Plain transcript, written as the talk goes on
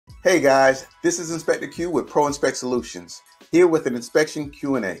Hey guys, this is Inspector Q with Pro Inspect Solutions, here with an inspection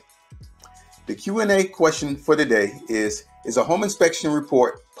Q&A. The Q&A question for today is a home inspection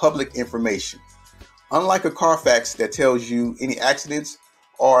report public information? Unlike a Carfax that tells you any accidents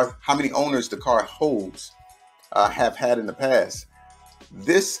or how many owners the car holds have had in the past,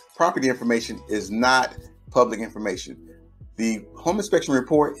 this property information is not public information. The home inspection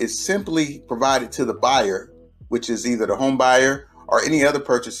report is simply provided to the buyer, which is either the home buyer or any other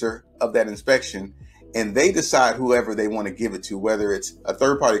purchaser of that inspection, and they decide whoever they want to give it to, whether it's a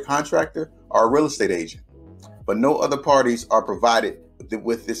third-party contractor or a real estate agent. But no other parties are provided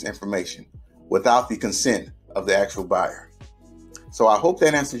with this information without the consent of the actual buyer. So I hope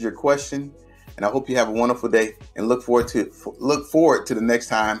that answers your question, and I hope you have a wonderful day, and look forward to the next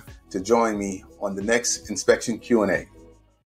time to join me on the next inspection Q&A.